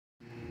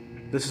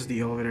This is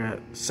the elevator at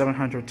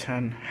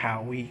 710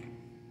 Howe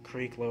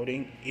Creek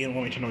loading in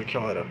Wilmington, North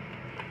Carolina.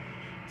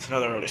 It's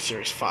another Otis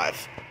Series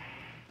 5.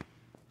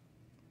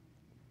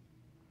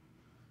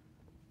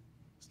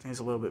 This thing's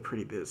a little bit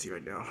pretty busy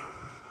right now,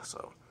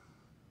 so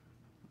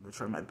I'm gonna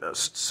try my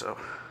best.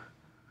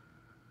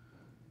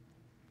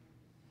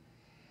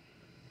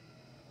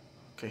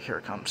 Okay, here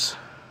it comes.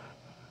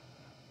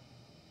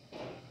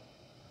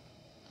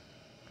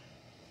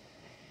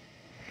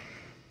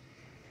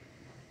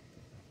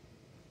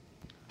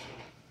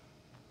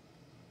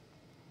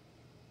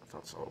 I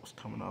thought so, it was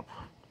coming up.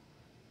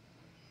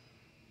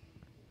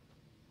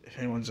 If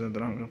anyone's in it,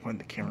 then I'm going to point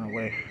the camera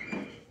away.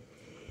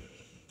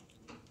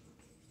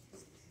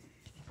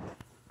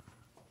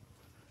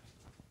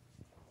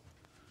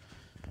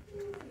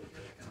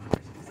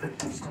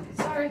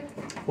 Sorry.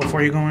 What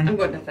floor are you going? I'm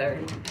going to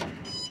third.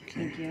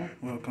 Okay. Thank you.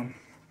 Welcome.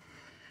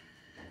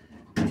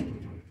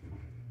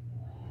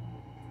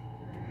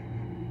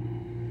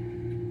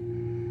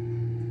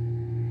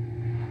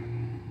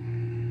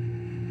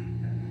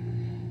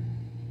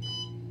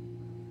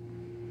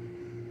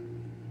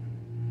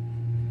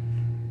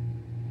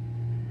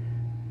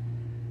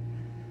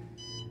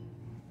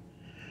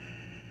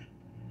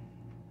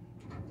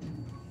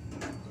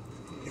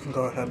 You can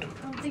go ahead.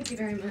 Oh, thank you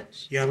very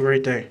much. You have a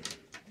great day.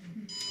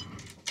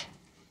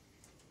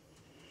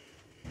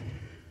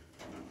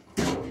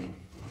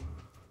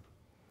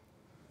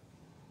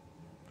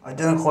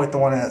 Identical like the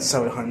one at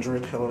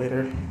 700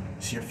 elevator.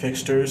 See your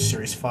fixtures,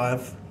 Series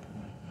 5.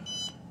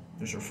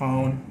 There's your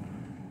phone.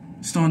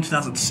 Still in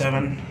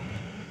 2007.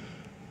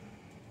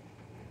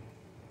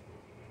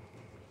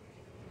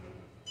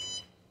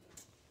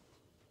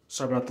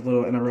 Sorry about the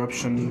little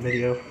interruption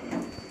video.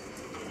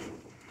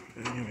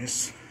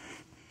 Anyways.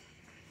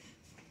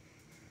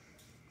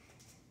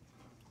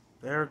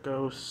 There it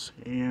goes,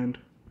 and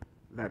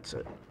that's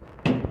it.